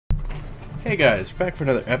Hey guys, we're back for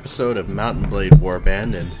another episode of Mountain Blade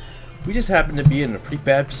Warband, and we just happen to be in a pretty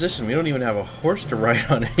bad position. We don't even have a horse to ride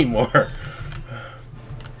on anymore.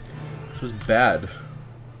 This was bad.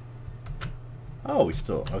 Oh, we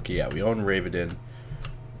still... Okay, yeah, we own Raven.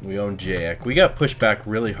 We own Jayek. We got pushed back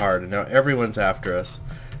really hard, and now everyone's after us.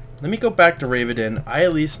 Let me go back to Raven. I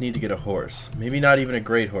at least need to get a horse. Maybe not even a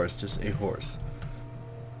great horse, just a horse.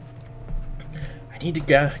 I need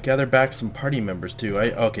to gather back some party members too.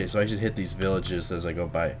 Okay, so I should hit these villages as I go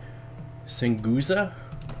by. Singuza?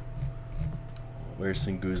 Where's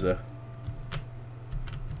Singuza?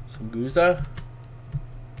 Singuza?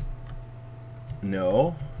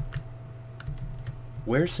 No.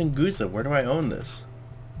 Where's Singuza? Where do I own this?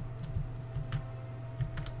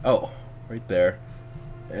 Oh, right there.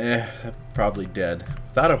 Probably dead.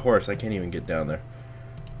 Without a horse, I can't even get down there.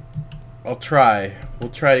 I'll try.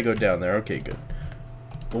 We'll try to go down there. Okay, good.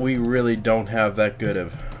 But we really don't have that good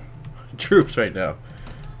of troops right now.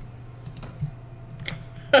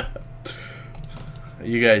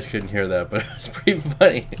 You guys couldn't hear that, but it was pretty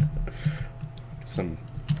funny. Some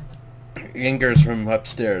yingers from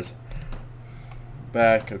upstairs.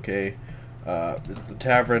 Back, okay. The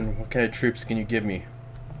tavern, what kind of troops can you give me?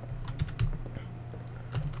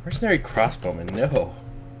 Mercenary crossbowmen, no.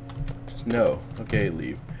 Just no. Okay,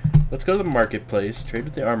 leave. Let's go to the marketplace, trade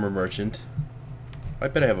with the armor merchant. I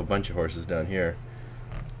bet I have a bunch of horses down here.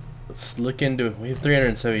 Let's look into... We have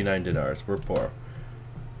 379 dinars. We're poor.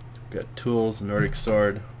 Got tools, Nordic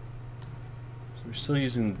sword. So we're still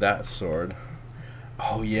using that sword.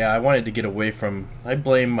 Oh yeah, I wanted to get away from... I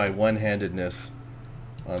blame my one-handedness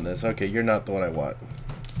on this. Okay, you're not the one I want.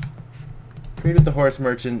 Trade with the horse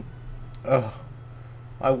merchant. Oh,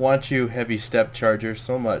 I want you, heavy step charger,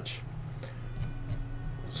 so much.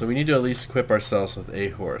 So we need to at least equip ourselves with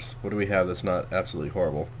a horse. What do we have that's not absolutely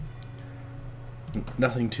horrible?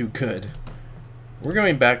 Nothing too good. We're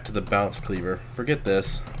going back to the bounce cleaver. Forget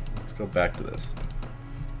this. Let's go back to this.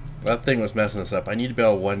 That thing was messing us up. I need to be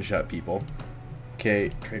able to one-shot people. Okay,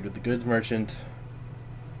 trade with the goods merchant.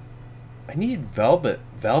 I need velvet,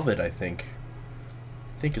 I think.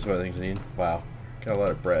 I think is one of the things I need. Wow, got a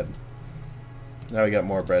lot of bread. Now we got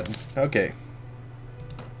more bread. Okay.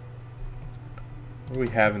 What do we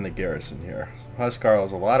have in the garrison here? So Huscarl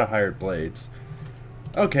has a lot of hired blades.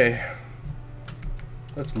 Okay.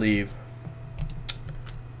 Let's leave.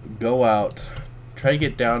 Go out. Try to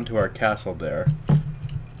get down to our castle there.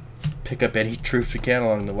 Let's pick up any troops we can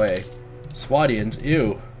along the way. Swadians,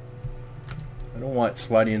 ew. I don't want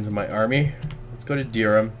Swadians in my army. Let's go to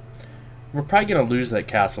Dirham. We're probably going to lose that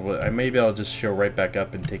castle, but maybe I'll just show right back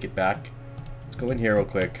up and take it back. Let's go in here real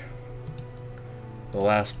quick. The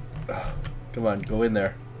last... Come on, go in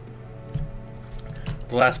there.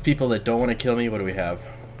 The last people that don't want to kill me, what do we have?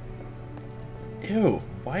 Ew,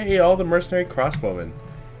 why all the mercenary crossbowmen?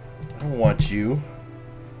 I don't want you.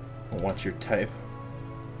 I don't want your type.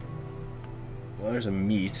 Well, there's a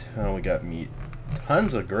meat. Oh, we got meat.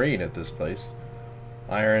 Tons of grain at this place.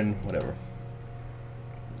 Iron, whatever.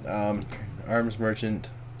 Arms merchant.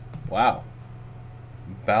 Wow.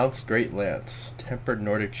 Balanced great lance. Tempered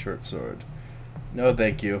Nordic short sword. No,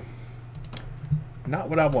 thank you. Not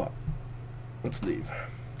what I want. Let's leave.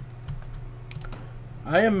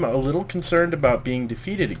 I am a little concerned about being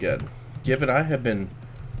defeated again, given I have been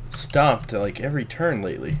stomped like every turn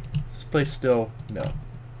lately. Is this place still... No.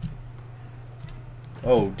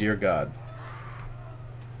 Oh, dear God.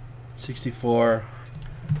 64.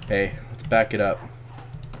 Hey, let's back it up.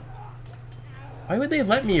 Why would they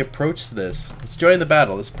let me approach this? Let's join the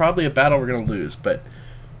battle. It's probably a battle we're going to lose, but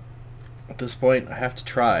at this point I have to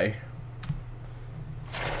try.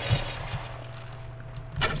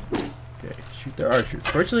 Shoot their archers.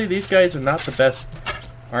 Fortunately, these guys are not the best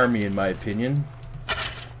army in my opinion.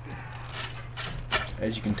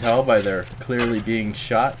 As you can tell by their clearly being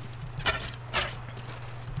shot.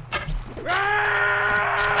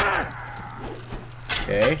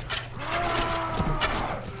 Okay.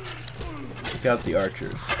 Take out the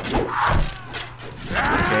archers. Okay,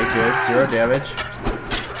 good. 0 damage.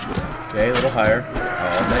 Okay, a little higher.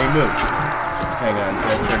 Oh, now you move. Hang on,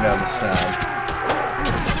 gotta turn down the sound.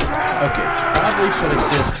 Okay, probably should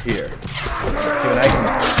assist here. Okay, but I can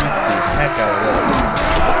shoot the heck out of this.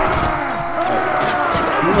 Okay.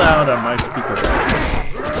 Too loud on my speaker box.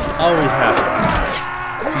 Always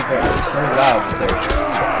happens. People are so loud that they're...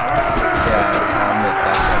 Yeah, I'll admit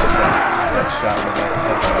that kind of sense. Just got shot in the back of the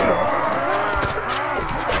head.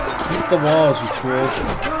 Keep the walls, you fools.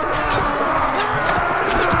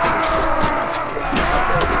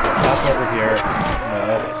 Hop over here.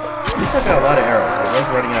 No. At least I've got a lot of arrows. I was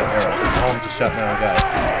running out of arrows. Oh, just shot my own guy.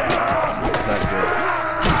 Not good.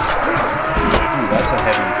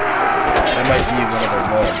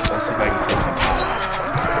 slow. So let's see if I can take him out.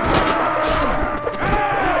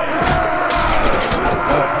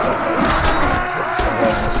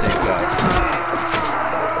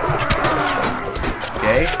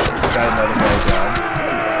 Okay, got another guy down.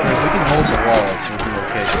 If we can hold the walls, we'll be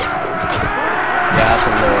okay. Yeah, that's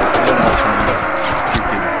a low. No one else can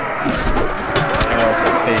freaking arrows in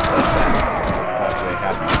the face like that. Walk away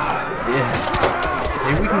happy. Yeah.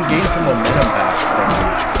 Maybe we can gain some momentum back from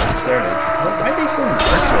Saranids. Why are they still in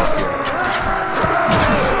archer up here? That's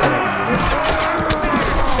a heavy unit.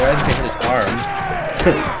 They're either hit his arm.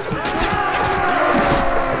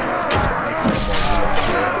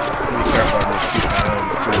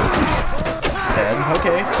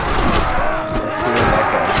 Okay. Let's do it like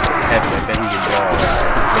a heavy. I bet he's a draw.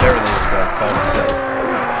 Whatever this guy's called himself.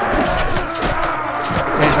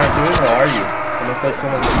 You guys aren't doing well, are you? Almost like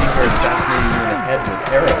someone's sneaker assassinating you in the head with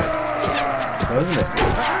arrows. Wasn't it?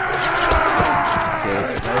 Okay,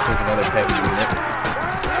 now I take another heavy unit.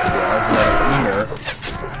 Yeah, there's another femur.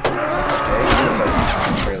 Okay,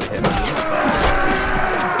 I'm fairly heavy units.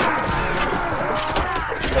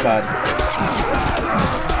 Come on.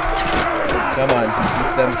 Come on,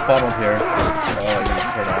 keep them funneled here. Oh, I'm gonna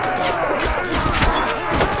turn off.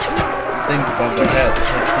 Things above their heads,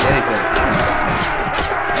 can't see anything.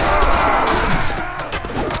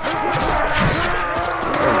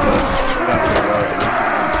 There we go. Got the guard at least.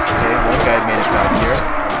 Okay, one guy made it back here.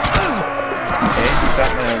 Okay,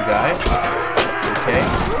 got my own guy. Okay.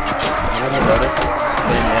 A little notice. Just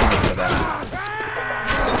blame the enemy for that.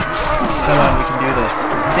 Come on, we can do this.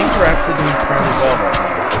 I think we're actually doing fairly well right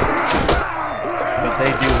now. But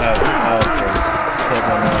they do have wild troops, killed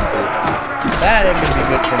one of their own troops. That ain't gonna be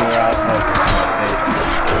good for morale from my base.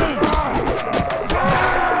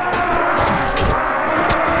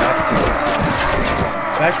 Not to do this.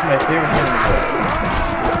 Back to my favorite thing in the world.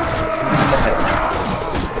 Shoot in the head.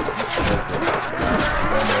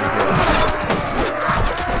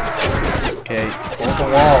 Okay, hold the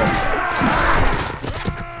walls.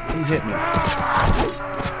 You hit me.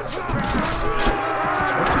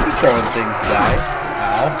 Throwing things, guy.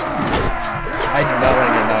 Ow. I do not want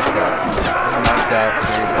to get knocked out. I'm knocked out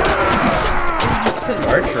very bad. Just put an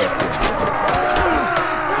archer up here.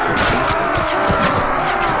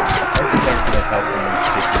 Archers aren't going to help me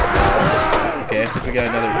take this wall. Okay, I think we got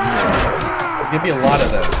another email. There's going to be a lot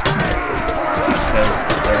of them. Because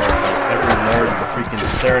there are every lord of the freaking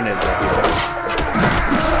Saranids up here.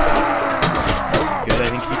 Good,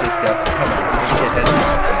 I think he just got... Come on, let me get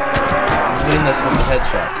headshots. Win this with the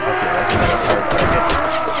headshots. Okay, that's another hard target.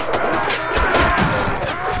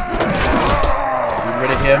 Get rid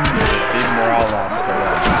of him, big morale loss for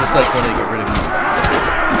them. Just like when they get rid of me.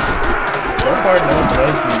 So far, no one's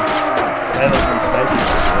noticed me silently sniping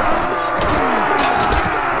over here.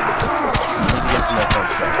 Let's get some more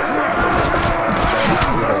headshots.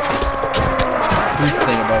 The truth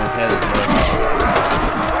thing above his head is more.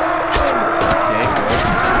 Okay, good.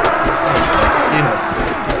 Nice shield.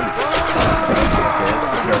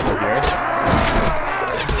 Careful here.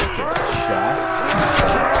 Get shot.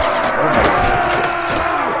 Oh my god.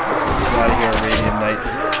 Get out of here, Arabian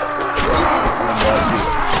Knights. God bless you.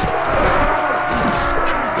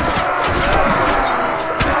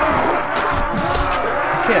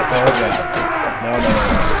 I can't. Oh god. No.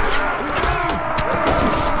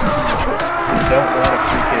 I don't want to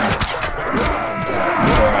freaking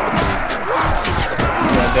more out of me.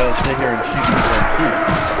 He's gonna go sit here and shoot me for a piece.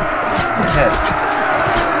 In the head.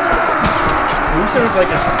 I wish there was like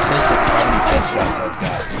a statistic of how many headshots I've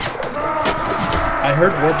got. I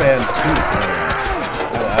heard Warband 2 is coming out, which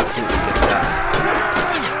I will absolutely get that.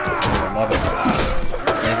 I love it.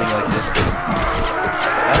 Anything like this game.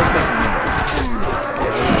 That looks like a unit.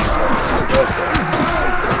 Okay, let's go.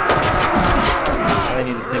 I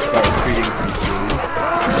need to think about retreating pretty soon.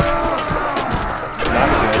 Not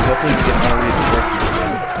good. Hopefully we get more reinforcements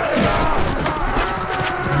in.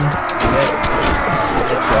 Missed.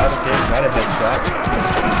 Headshot, okay, not a headshot.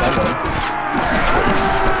 Someone.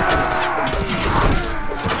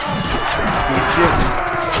 Just keep shooting.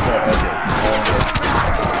 Oh, okay.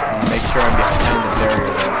 Make sure I'm behind the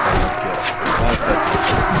barrier though, so I don't get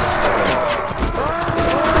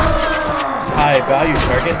high value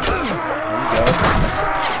target. There you go.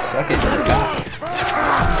 Suck it, you're back.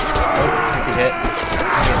 Oh, take a hit.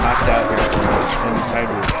 I get knocked out here, so I'm trying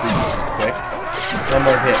to retreat quick. One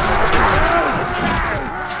more hit.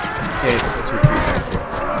 Okay, let's retreat back here.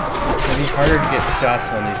 It's gonna be harder to get shots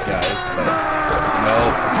on these guys, but no,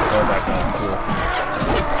 go back on. Cool.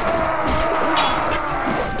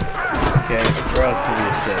 Okay, where else can we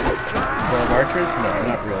assist? 12 archers? No,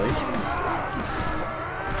 not really.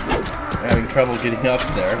 having trouble getting up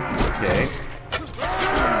there. Okay.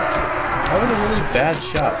 That was a really bad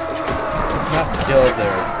shot. Let's not kill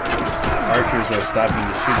their archers that are stopping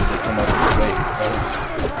to shoot as they come up the way.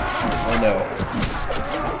 Oh no.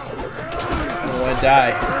 I don't want to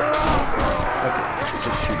die. Okay, let's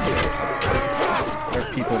just shoot here. There are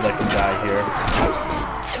people that can die here.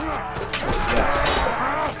 Yes.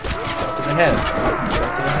 To the head.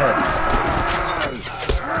 Right to the head.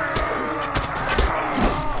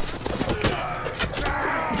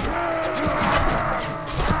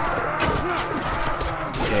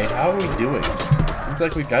 How are we doing? Seems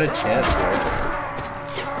like we've got a chance here.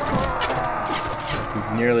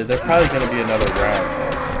 We've nearly... They're probably going to be another round,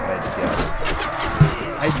 though, I'd guess.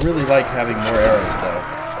 I'd really like having more arrows, though.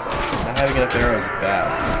 Not having enough arrows is bad.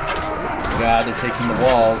 Oh god, they're taking the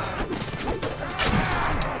walls.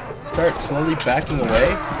 Start slowly backing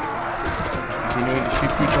away. Continuing to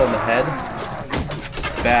shoot people in the head. It's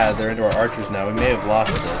bad. They're into our archers now. We may have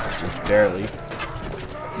lost this, just barely.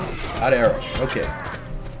 Out of arrows. Okay.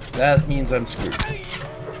 That means I'm screwed.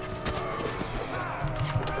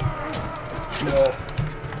 No.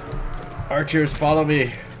 Archers, follow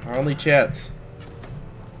me. Our only chance.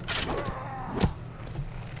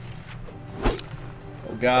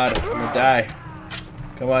 Oh god, I'm gonna die.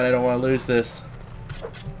 Come on, I don't want to lose this.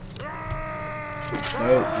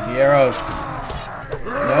 No, give me arrows.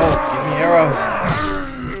 No, give me arrows.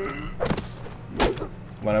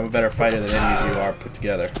 Come on, I'm a better fighter than any of you are put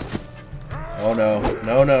together. Oh no,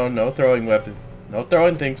 no, no, no throwing weapons. No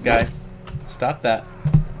throwing things, guy. Stop that.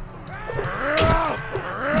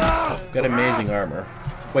 Got amazing armor.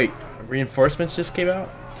 Wait, reinforcements just came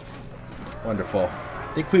out? Wonderful.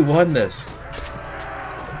 I think we won this.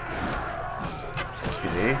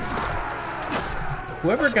 Okay.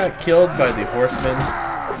 Whoever got killed by the horseman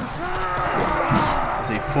is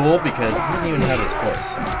a fool because he didn't even have his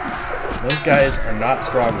horse. Those guys are not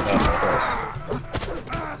strong without their horse.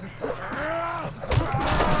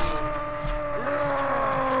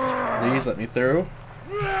 Please let me through.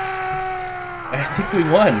 I think we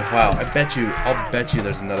won. Wow, I'll bet you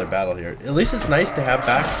there's another battle here. At least it's nice to have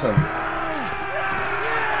back some...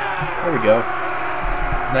 There we go.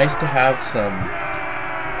 It's nice to have some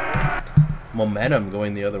momentum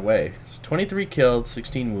going the other way. So 23 killed,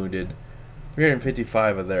 16 wounded,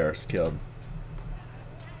 355 of theirs killed.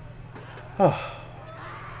 Oh.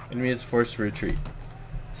 Enemy is forced to retreat.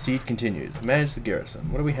 Siege continues. Manage the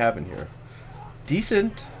garrison. What do we have in here?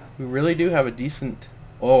 Decent. We really do have a decent...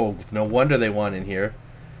 Oh, no wonder they won in here.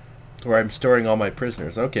 Where I'm storing all my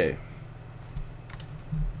prisoners. Okay.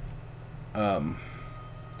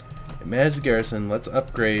 Manage the garrison. Let's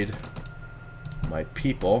upgrade my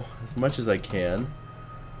people as much as I can.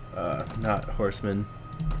 Not horsemen.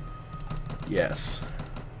 Yes.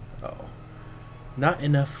 Oh. Not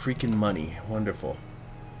enough freaking money. Wonderful.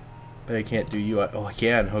 But I can't do you. Oh, I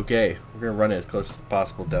can. Okay. We're going to run it as close as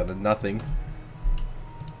possible down to nothing.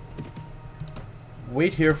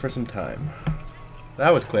 Wait here for some time.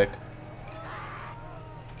 That was quick.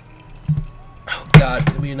 Oh god,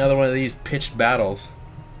 it'll be another one of these pitched battles.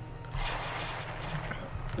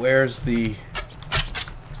 Where's the...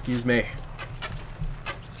 Excuse me.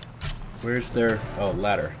 Where's their... Oh,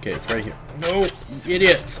 ladder. Okay, it's right here. No, you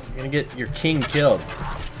idiots! You're gonna get your king killed.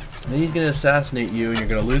 And then he's gonna assassinate you and you're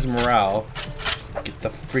gonna lose morale. Get the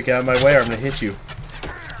freak out of my way or I'm gonna hit you.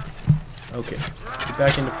 Okay, get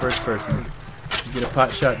back into first person. Get a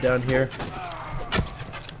pot shot down here.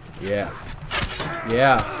 Yeah.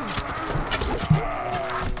 Yeah.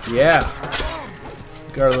 Yeah.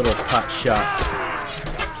 Got our little pot shot.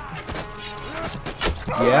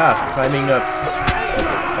 Yeah, climbing up. Okay,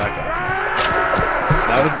 back up.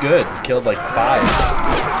 That was good. We killed like 5.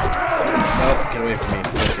 No, get away from me.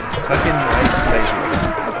 Okay. Tuck in right here.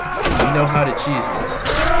 We know how to cheese this.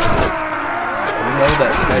 We know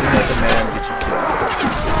that fighting like a man gets you killed.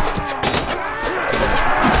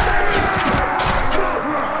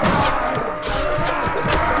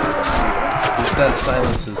 That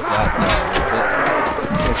silences that down a little bit.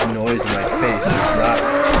 Too much noise in my face. It's not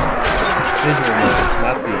visual noise. It's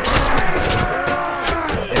not the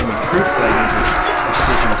enemy troops that I need to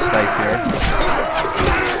precision a snipe here.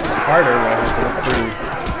 It's harder when I have to look through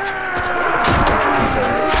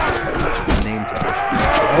people's name tags.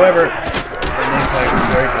 However, the name tags are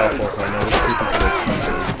very helpful, so I know which troop is which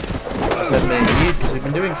usually. Just have many needs because we've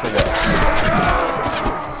been doing so well.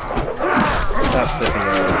 Stop flipping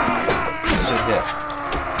arrows. Should hit.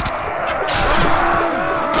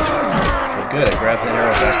 Well, good, I grabbed that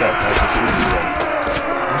arrow back up. Now I can shoot it again.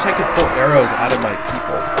 I wish I could pull arrows out of my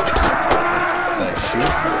people. Did I shoot?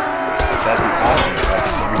 That'd be awesome if I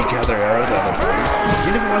could regather arrows out of them.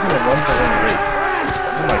 Even if it wasn't a 1-for-1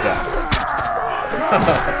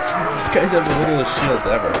 guys have the littlest shields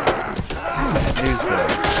ever. It's bad news for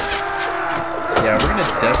them. Yeah, we're gonna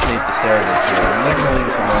decimate the Saranids here. I'm not gonna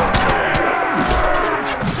leave this alone for a while.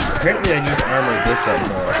 Apparently I need to armor this up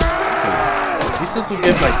more, too. At least this will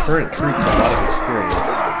give my current troops a lot of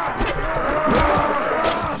experience.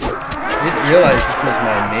 I didn't realize this was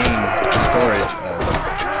my main storage of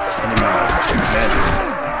enemy magic.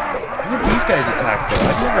 How did these guys attack though?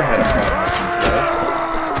 I've never had a problem with these guys.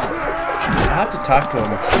 I'll have to talk to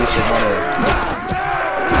them and see if they want to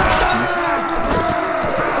juice.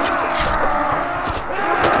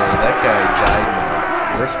 Okay, that guy died in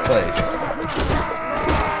the worst place.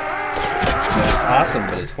 Yeah, it's awesome,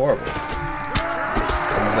 but it's horrible.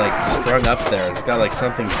 He's like strung up there. He's got like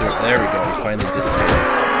something to it. There we go. He finally dissipated.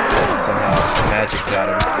 Somehow magic got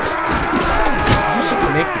him. You should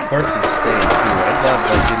make the corpses stay too. I'd love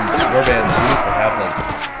like in Warband 2 to have like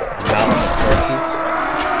a mountain of corpses.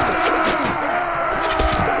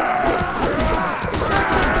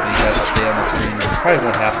 They gotta stay on the screen. It probably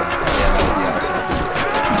won't happen. Yeah, that would be awesome.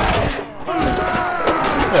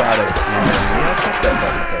 Go out of zoom in. Yeah, put that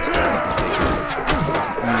button pressed down.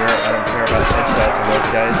 I don't care about headshots on those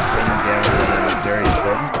guys. Bringing damage on them is very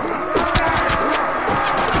important.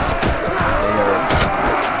 They are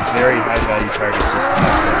very high value targets just to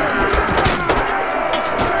have them.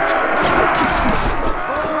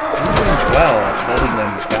 I'm doing well at holding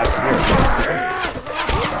them back here.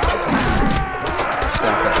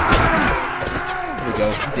 Stop that. There we go.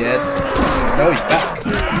 Dead. No, he's back.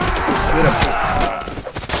 Get him.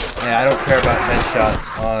 Yeah, I don't care about headshots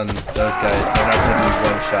on those guys. They're not going to be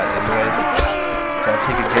one shot anyways. So I'll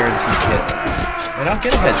take a guaranteed hit. And I'll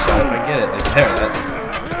get a headshot if I get it. Like there,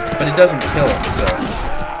 but it doesn't kill him, so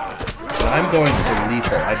I'm going for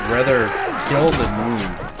lethal. I'd rather kill than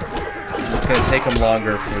wound. It's going to take them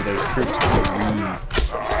longer for those troops to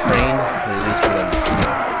retrain than it is for them to heal.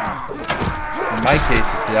 In my case,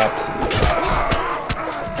 it's the opposite.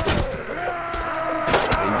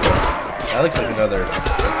 That looks like another...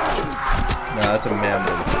 No, that's a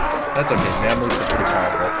Mamluk. That's okay, Mamluks are pretty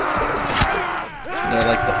powerful. They're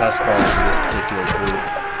like the Huskarls in this particular group.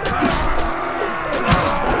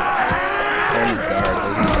 Only guard,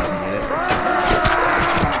 those are easy unit.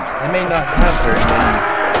 They may not have very many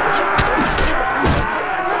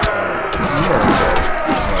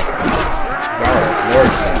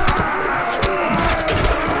lords left.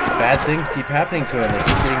 Bad things keep happening to them. They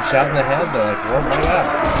keep getting shot in the head. They're like, oh my god.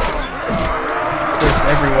 Of course,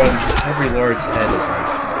 every lord's head is like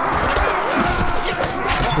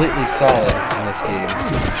completely solid in this game,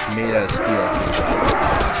 made out of steel.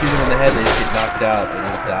 Shoot them in the head, they just get knocked out and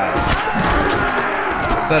they die.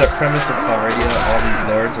 Is that a premise of Calradia? All these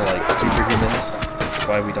lords are like superhumans. That's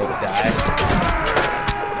why we don't die.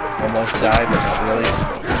 Almost die, but not really.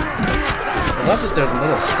 I love that there's a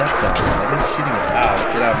little step down. I've been shooting it out.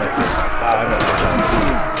 Get out of my face. Wow, I'm not gonna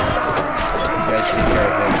die. You guys take care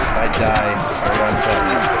of him. If I die, I run down.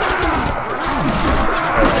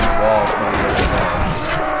 Press the wall for the other time.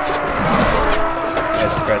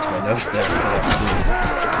 I'd scratch my nose there.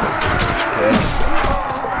 Okay.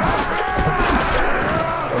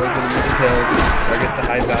 We're gonna use the kills. So I get the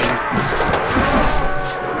high value.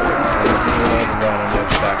 I'm gonna run. I'm gonna have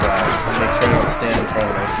to back out. Make sure I don't stand in front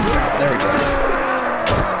of me. There we go.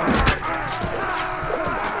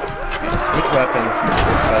 Okay, switch weapons.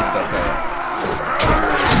 We'll slice that guy up.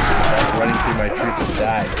 Running through my troops to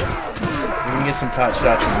die. We can get some pot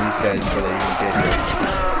shots on these guys before they even get here.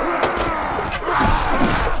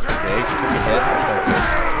 Okay, took a hit. That's not good.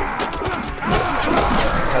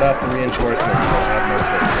 Let's cut off the reinforcements. We'll have no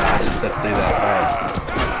choice. I'll just step through that hard.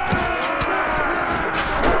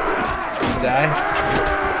 Die.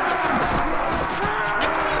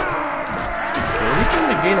 Okay, at least I'm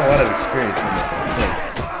going to gain a lot of experience from this, I think.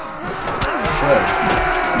 Should.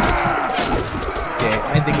 Okay,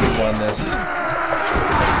 I think we won this.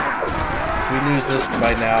 If we lose this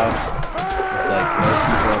by now, with like no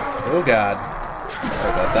people... Oh god.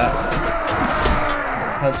 Sorry about that.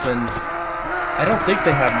 Huntsman. I don't think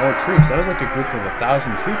they have more troops. That was like a group of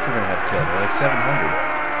 1,000 troops we're going to have killed. Or like 700.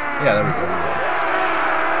 Yeah, there we go.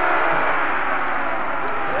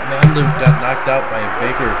 Mamluk got knocked out by a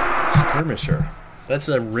Vagrant skirmisher. That's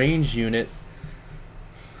a range unit.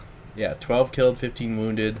 Yeah, 12 killed, 15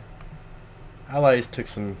 wounded. Allies took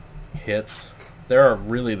some hits. There are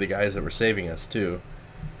really the guys that were saving us too.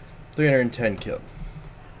 310 killed.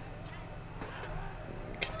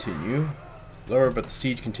 Continue. Lower, but the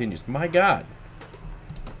siege continues. My god.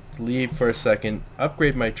 Let's leave for a second.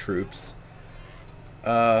 Upgrade my troops.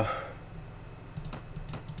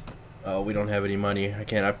 Oh, we don't have any money. I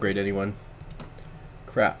can't upgrade anyone.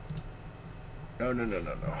 Crap. No.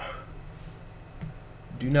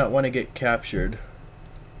 Do not want to get captured.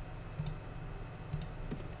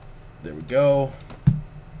 There we go.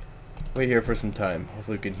 Wait here for some time.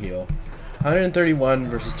 Hopefully we can heal. 131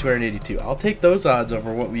 versus 282. I'll take those odds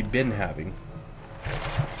over what we've been having.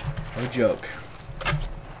 No joke.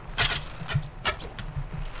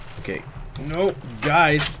 Okay. No,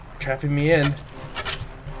 guys, trapping me in.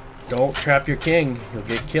 Don't trap your king. He'll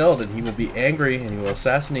get killed and he will be angry and he will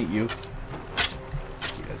assassinate you.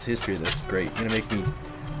 Okay, that's history. That's great. You're gonna make me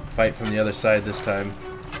fight from the other side this time.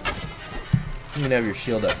 You can have your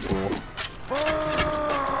shield up, fool.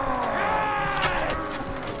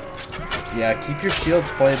 Yeah, keep your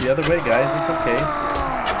shields pointed the other way, guys. It's okay.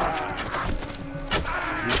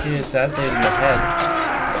 You're just getting assassinated in the head.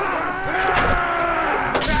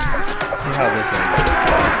 Let's see how this ends.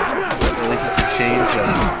 At least it's a change.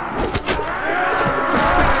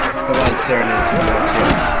 Come on, Saranid.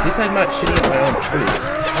 At least I'm not shooting at my own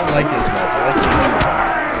troops. I don't like it as much. I like it more.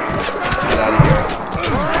 Let's get out of here.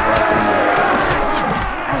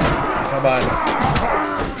 Come on.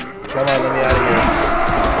 Come on, let me out of here.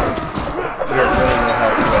 We are really no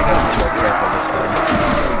help, so I gotta be more careful this time.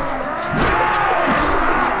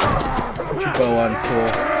 Put your bow on, fool.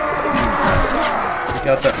 Take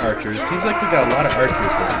out the archers. Seems like we got a lot of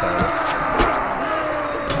archers this time.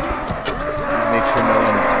 Make sure no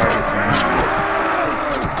one targets me.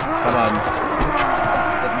 Come on.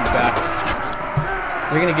 Just let me back.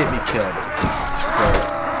 They're gonna get me killed. Square it.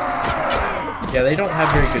 Yeah, they don't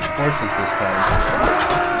have very good forces this time.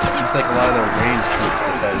 Seems like a lot of their ranged troops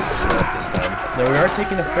decided to show up this time. Though we are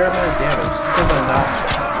taking a fair amount of damage. Just because I'm not...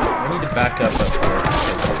 I need to back up here.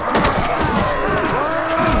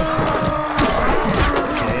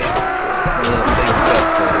 Okay. A little thing set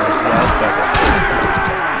for it. Yeah, let's back up.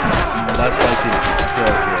 I'm less likely to get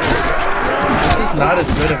killed here. This is not as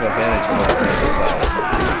good of a vantage point as the other side.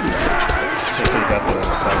 Should have got the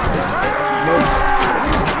other side done. Nope.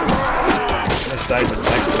 The other side was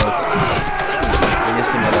excellent. We're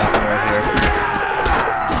missing a lot more here.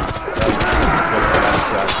 So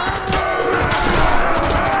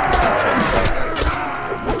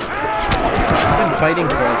I've been fighting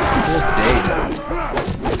for like a full day now.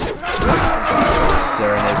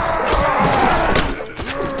 Saranids.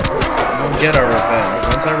 We'll get our revenge.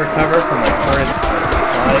 Once I recover from my current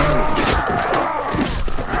flying.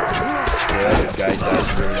 Yeah, the guy dies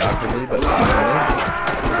really awkwardly, but anyway.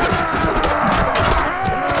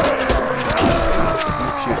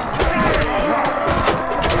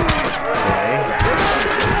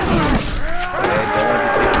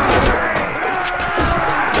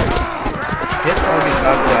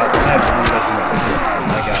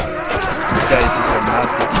 Guys just are not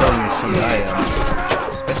the killing machine I am,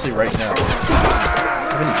 especially right now.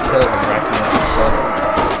 How many kills I'm racking up in solo?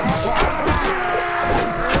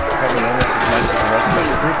 Probably almost as much as the rest of my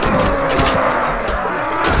troops in all these big shots.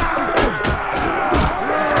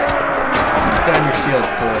 Put down your shield,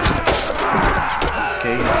 fool.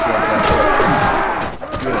 Okay, your shield down.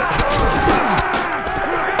 Good.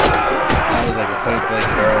 That was like a point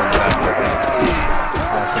blank barrel in the back of the head.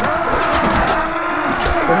 Awesome.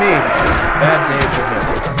 For me, bad day for him.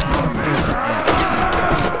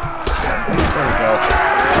 There we go.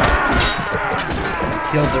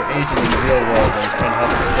 Killed their agent in the real world and was trying to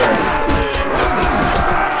help the Saranids.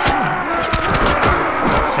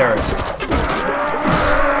 Terrorist.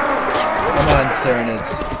 Come on, Saranids.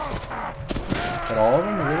 Is that all of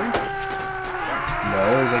them, really? No,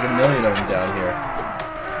 there's like a million of them down here.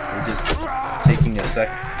 We're just taking a sec.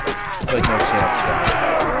 Like no chance, guys.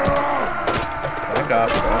 Back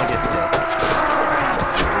off, I don't want to get killed.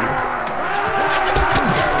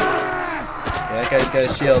 Yeah, that guy's got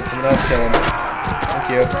a shield. Someone else kill him. Thank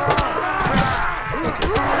you.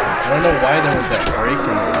 Okay. I don't know why there was that break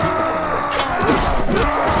in the people coming.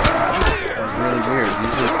 That was really weird.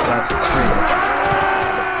 Usually it's a constant stream.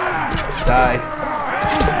 Die.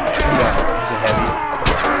 No, he's a heavy.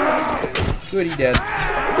 Good, he dead.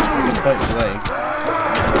 Point blank. I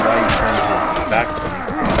don't know why he turned his back to me.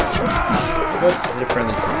 Whoops, hit a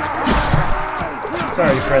friendly troop.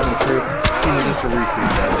 Sorry, friendly troop. He was just a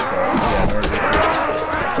recruit though, so yeah, no recruit.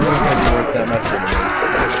 It wasn't going to be worth that much anyways.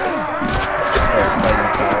 Or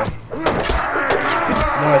fighting power.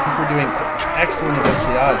 No, I think we're doing excellent against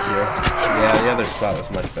the odds here. Yeah, the other spot was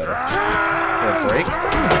much better. For a break?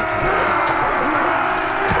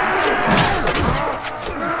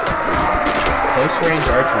 Close range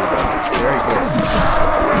archery though. Very good.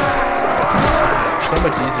 It's so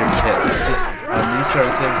much easier to hit. It's just on these sort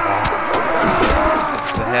of things.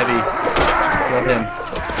 The heavy. Kill him.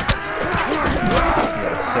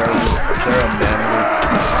 Yeah, Sarah Manwood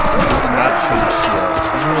did not shoot his shield.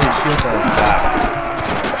 He didn't really shield on his back.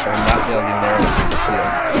 or not be able to get an arrow through the shield.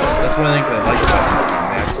 That's one of the things I like about this game.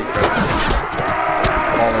 They actually try to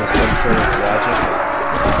follow some sort of logic.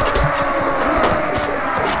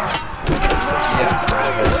 Yes, I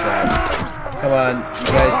have a shot. Come on, you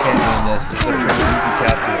guys can't win this. It's a pretty easy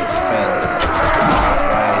castle to defend.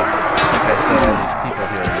 I think I set all these people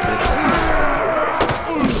here in business.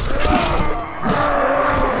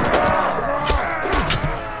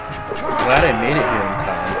 Glad I made it here in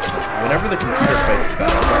time. Whenever the computer fights the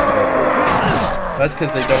battle, it doesn't go well. That's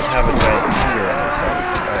because they don't have a giant cheater on their side.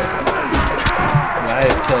 Right. And I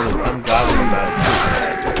have killed an ungodly amount of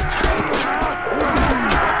troops.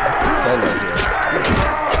 Solo here.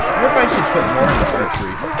 I wonder if I should put more into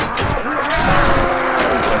archery.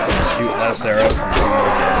 So I can shoot less arrows and do more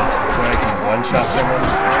damage. So I can one-shot someone,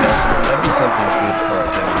 just kill someone. That'd be something good for our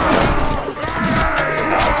damage.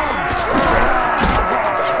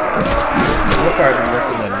 So far I've been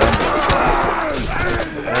working on numbers.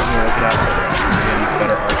 I haven't been working out so much. I'm getting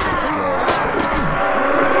better archery skills.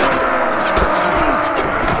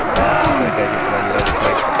 It's like I get blood real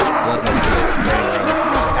quick. Blood must be spraying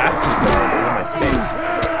around. Axes though, in my face.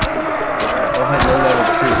 I'll have low level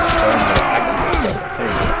troops throwing my axes and stuff. There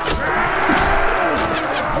you go.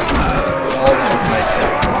 All of this nice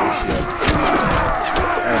shot on the shield.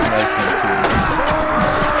 That was a nice one too.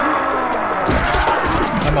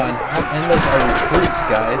 Come on, how endless are your troops,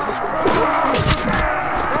 guys?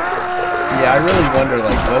 Yeah, I really wonder,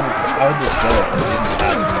 like, how would this go if it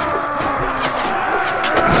didn't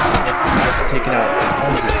have taken out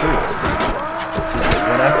tons of troops? Just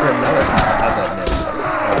one after another. How'd that miss?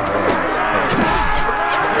 Oh, boy, this failed.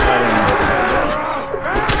 I didn't miss it.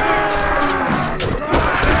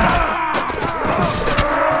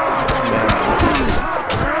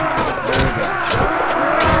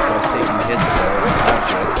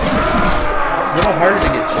 A little harder to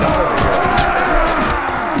get shot over here.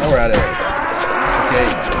 Oh, we're out of arrows. Okay.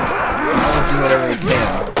 We'll do whatever we can.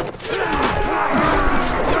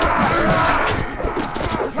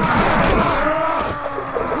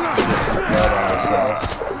 Let's get some blood on ourselves.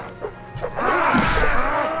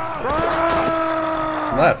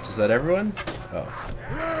 What's left? Is that everyone? Oh.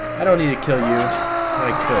 I don't need to kill you.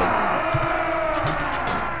 I could.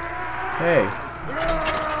 Hey.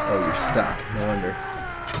 Oh, you're stuck. No wonder.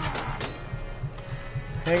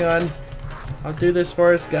 Hang on. I'll do this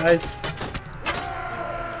for us, guys.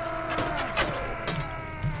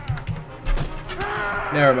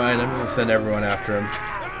 Never mind, I'm just gonna send everyone after him.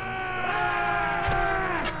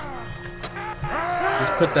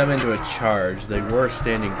 Just put them into a charge. They were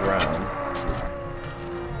standing ground.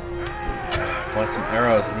 Want some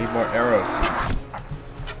arrows? I need more arrows.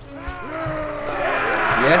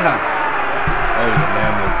 Yeah! Oh, he's a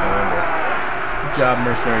mammoth, no wonder. Good job,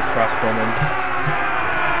 mercenary crossbowman.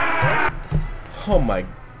 Oh my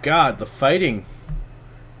god, the fighting!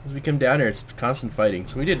 As we come down here, it's constant fighting,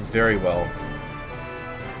 so we did very well.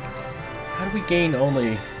 How do we gain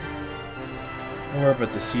only... more,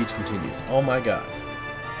 but the siege continues? Oh my god.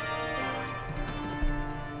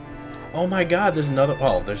 Oh my god, there's another...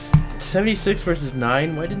 oh, there's 76 versus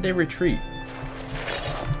 9? Why didn't they retreat?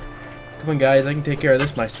 Come on guys, I can take care of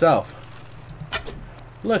this myself.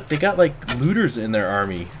 Look, they got like looters in their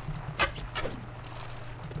army.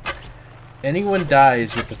 Anyone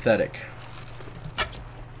dies, you're pathetic.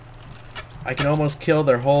 I can almost kill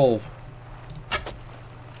their whole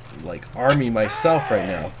like army myself right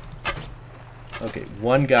now. Okay,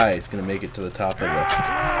 one guy is gonna make it to the top of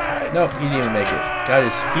the... nope, he didn't even make it. Got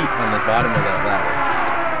his feet on the bottom of that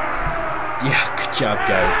ladder. Yeah, good job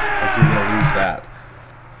guys. Like you're gonna lose that.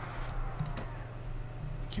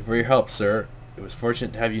 Thank you for your help, sir. It was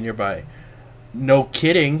fortunate to have you nearby. No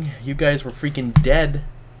kidding. You guys were freaking dead.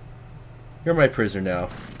 You're my prisoner now.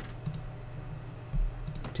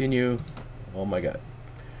 Continue. Oh my god.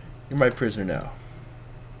 You're my prisoner now.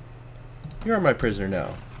 You're my prisoner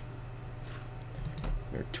now.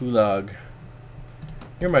 You're Tulog.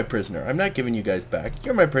 You're my prisoner. I'm not giving you guys back.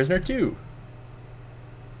 You're my prisoner too.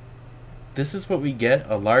 This is what we get?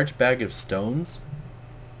 A large bag of stones?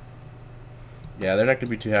 Yeah, they're not going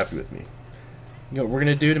to be too happy with me. You know what we're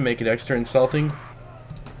going to do to make it extra insulting?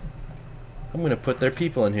 I'm going to put their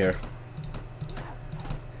people in here.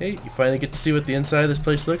 Hey, you finally get to see what the inside of this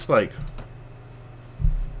place looks like.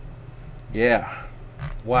 Yeah.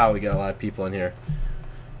 Wow, we got a lot of people in here.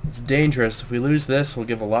 It's dangerous. If we lose this, we'll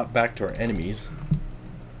give a lot back to our enemies.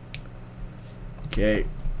 Okay.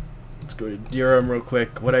 Let's go to Durham real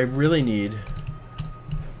quick. What I really need...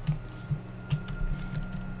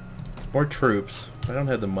 more troops. I don't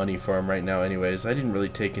have the money for them right now anyways. I didn't really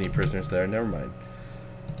take any prisoners there. Never mind.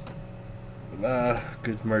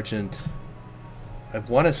 Good merchant. I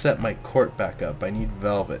want to set my court back up. I need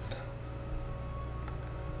velvet.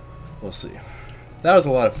 We'll see. That was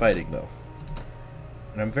a lot of fighting, though.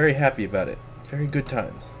 And I'm very happy about it. Very good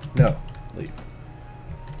time. No. Leave.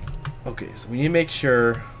 Okay, so we need to make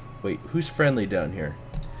sure... Wait, who's friendly down here?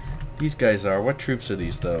 These guys are. What troops are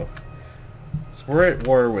these, though? So we're at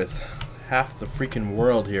war with half the freaking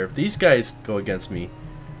world here. If these guys go against me,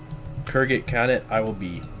 Kurgit Khanate, I will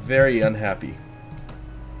be very unhappy.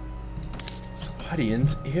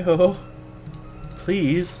 Swadians, ew.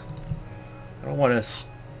 Please. I don't want to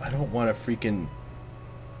freaking...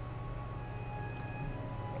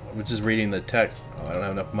 I was just reading the text. Oh, I don't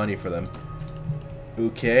have enough money for them.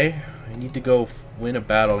 Okay. I need to go win a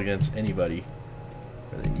battle against anybody.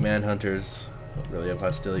 I think manhunters don't really have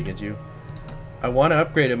hostility against you. I want to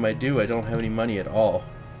upgrade them. I do. I don't have any money at all.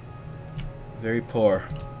 Very poor.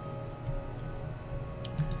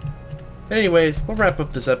 Anyways, we'll wrap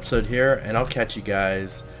up this episode here, and I'll catch you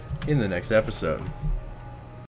guys in the next episode.